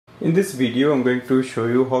In this video I'm going to show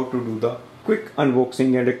you how to do the quick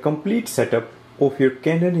unboxing and a complete setup of your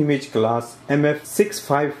Canon Imageclass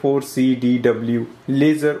MF654Cdw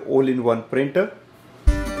laser all-in-one printer.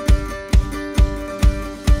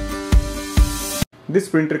 This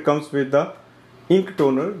printer comes with the ink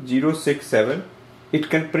toner 067.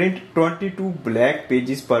 It can print 22 black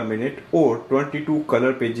pages per minute or 22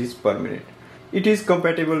 color pages per minute. It is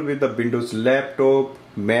compatible with the Windows laptop,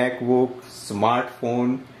 MacBook,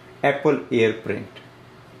 smartphone, Apple AirPrint.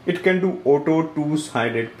 It can do auto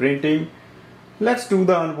two-sided printing. Let's do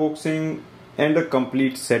the unboxing and the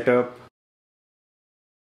complete setup.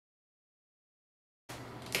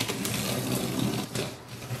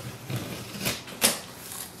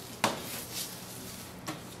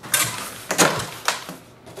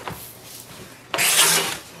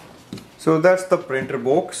 So that's the printer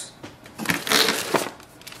box.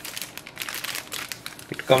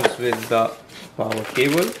 It comes with the power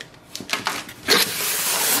cable.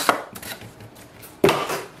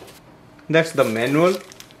 That's the manual.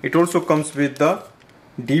 It also comes with the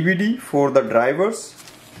DVD for the drivers.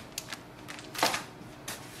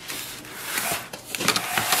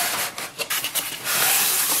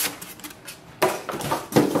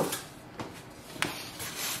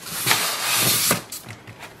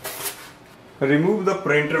 Remove the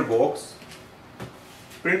printer box.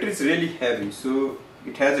 Printer is really heavy, so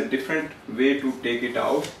it has a different way to take it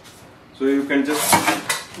out. So you can just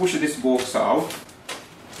push this box out.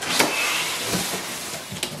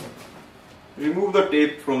 Remove the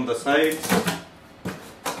tape from the sides.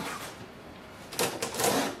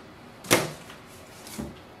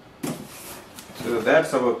 So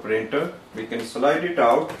that's our printer. We can slide it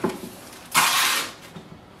out.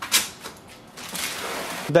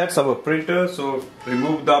 That's our printer. So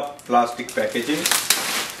remove the plastic packaging.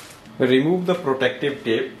 Remove the protective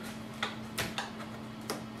tape.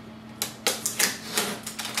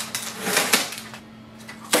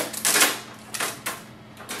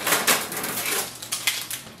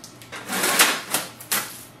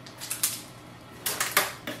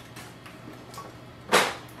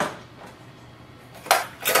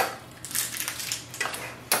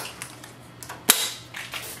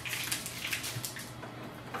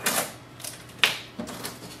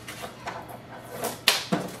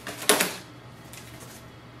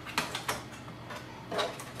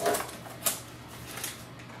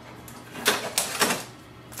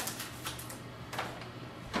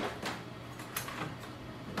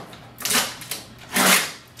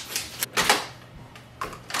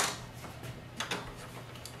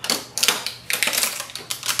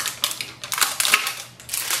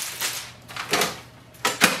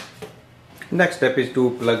 Next step is to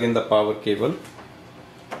plug in the power cable.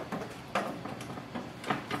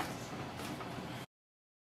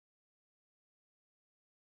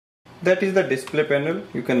 That is the display panel.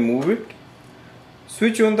 You can move it.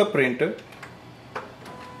 Switch on the printer.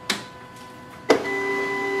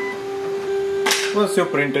 Once your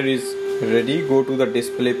printer is ready, go to the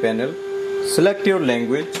display panel. Select your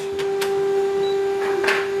language.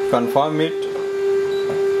 Confirm it.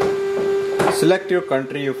 Select your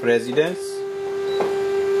country of residence.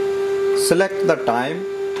 Select the time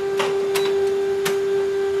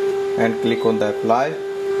and click on the apply.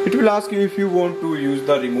 It will ask you if you want to use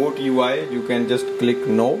the remote UI. You can just click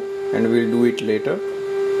no and we'll do it later.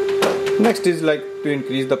 Next is like to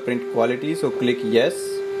increase the print quality, so click yes.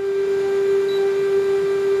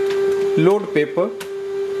 Load paper.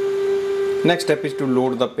 Next step is to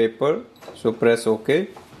load the paper, so press OK.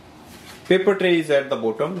 Paper tray is at the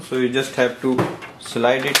bottom, so you just have to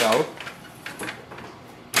slide it out.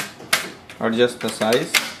 Adjust the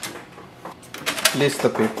size. Place the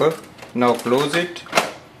paper. Now close it.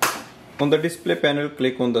 On the display panel,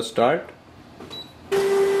 click on the start.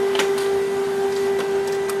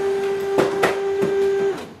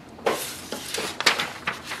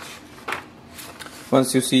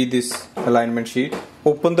 Once you see this alignment sheet,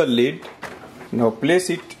 open the lid. Now place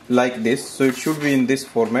it like this, so it should be in this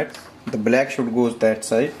format. The black should go that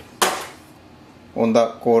side on the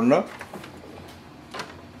corner.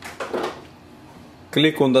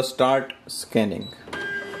 Click on the start scanning.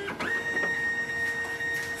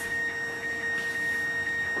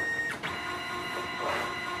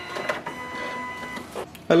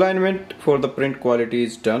 Alignment for the print quality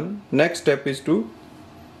is done. Next step is to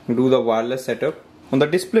do the wireless setup. On the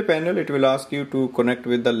display panel, it will ask you to connect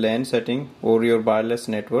with the LAN setting or your wireless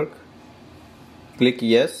network. Click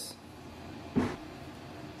yes.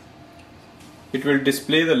 It will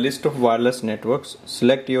display the list of wireless networks.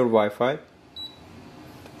 Select your Wi-Fi.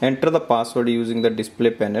 Enter the password using the display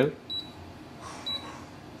panel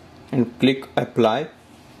and click apply.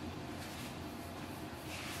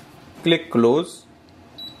 click close,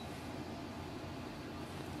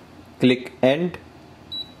 click end,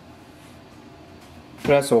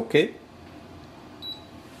 press OK.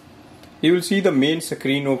 You will see the main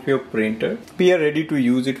screen of your printer. We are ready to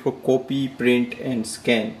use it for copy, print and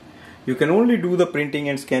scan. You can only do the printing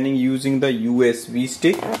and scanning using the USB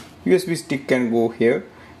stick. USB stick can go here.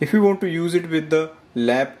 If you want to use it with the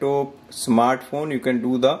laptop, smartphone, you can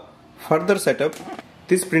do the further setup.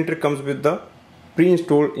 This printer comes with the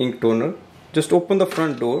pre-installed ink toner. Just open the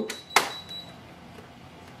front door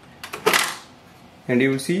and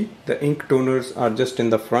you will see the ink toners are just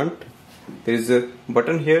in the front. There is a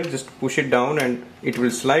button here, just push it down and it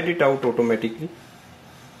will slide it out automatically.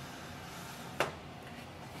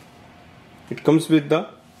 It comes with the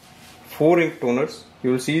 4 ink toners.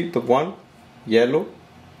 You will see the one yellow,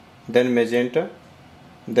 then magenta,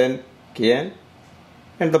 then cyan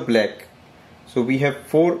and the black. So we have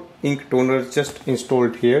 4 ink toners just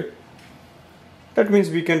installed here. That means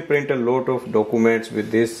we can print a lot of documents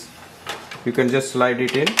with this. You can just slide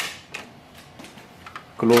it in,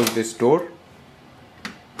 close this door.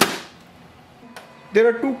 There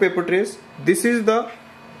are 2 paper trays. This is the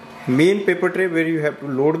main paper tray where you have to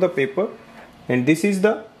load the paper, and this is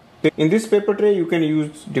the, in this paper tray you can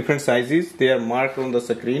use different sizes. They are marked on the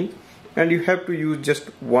screen and you have to use just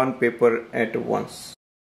one paper at once.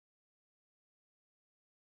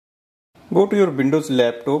 Go to your Windows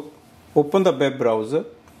laptop, open the web browser,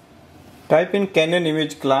 type in Canon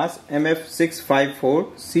Imageclass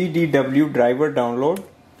MF654Cdw driver download.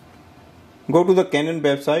 Go to the Canon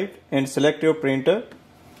website and select your printer.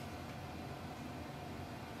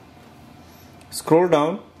 Scroll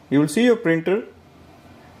down, you will see your printer,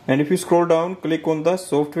 and if you scroll down, click on the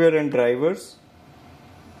software and drivers.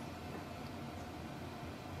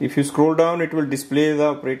 If you scroll down, it will display the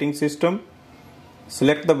operating system.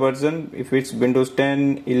 Select the version, if it's Windows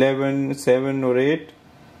 10, 11, 7 or 8.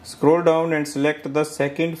 Scroll down and select the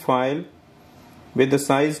second file with the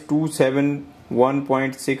size 271.61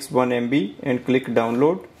 MB and click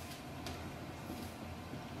download.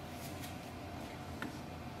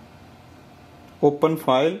 Open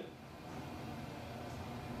file,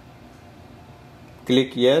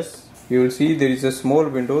 click yes. You will see there is a small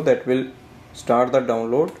window that will start the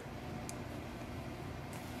download.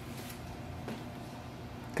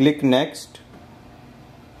 Click next,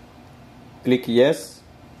 click yes.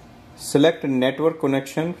 Select network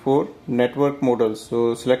connection for network models.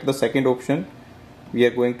 So select the second option. We are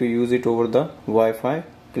going to use it over the Wi-Fi.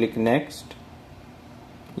 Click next,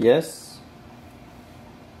 yes.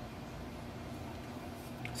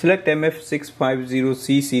 Select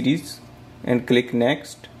MF650C series and click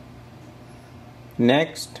next,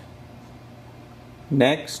 next,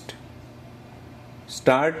 next,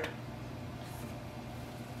 start.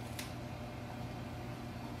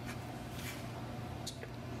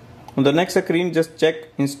 On the next screen, just check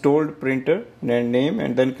installed printer and name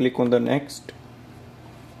and then click on the next.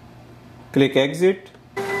 Click exit.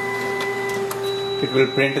 It will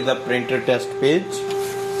print the printer test page.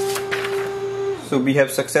 So we have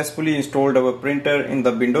successfully installed our printer in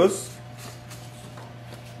the Windows.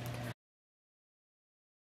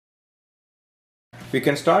 We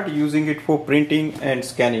can start using it for printing and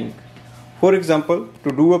scanning. For example,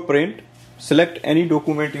 to do a print, select any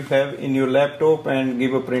document you have in your laptop and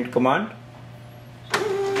give a print command.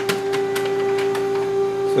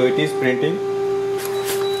 So it is printing.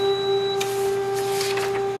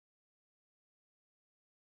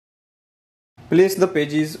 Place the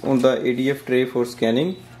pages on the ADF tray for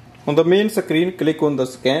scanning. On the main screen, click on the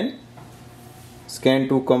scan. Scan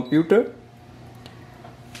to computer.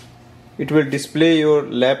 It will display your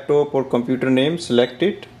laptop or computer name. Select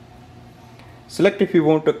it. Select if you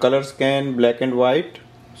want a color scan, black and white.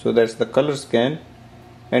 So that's the color scan,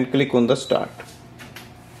 and click on the start.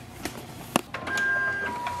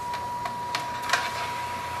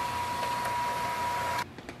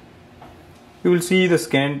 You will see the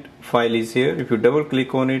scanned file is here. If you double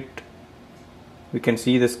click on it, we can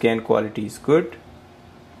see the scan quality is good.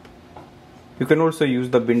 You can also use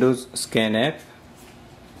the Windows Scan app.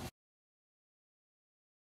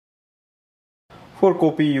 For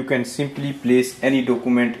copy, you can simply place any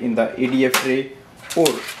document in the ADF tray, or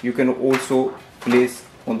you can also place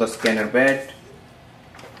on the scanner bed.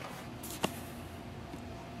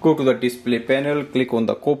 Go to the display panel, click on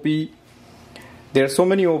the copy. There are so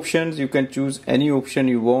many options, you can choose any option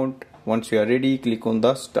you want. Once you are ready, click on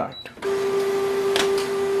the start.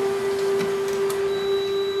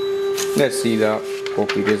 Let's see the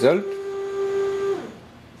copy result.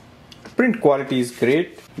 Print quality is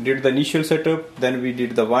great. We did the initial setup, then we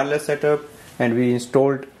did the wireless setup, and we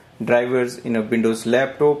installed drivers in a Windows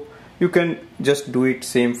laptop. You can just do it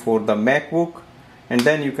same for the MacBook, and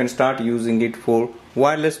then you can start using it for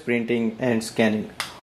wireless printing and scanning.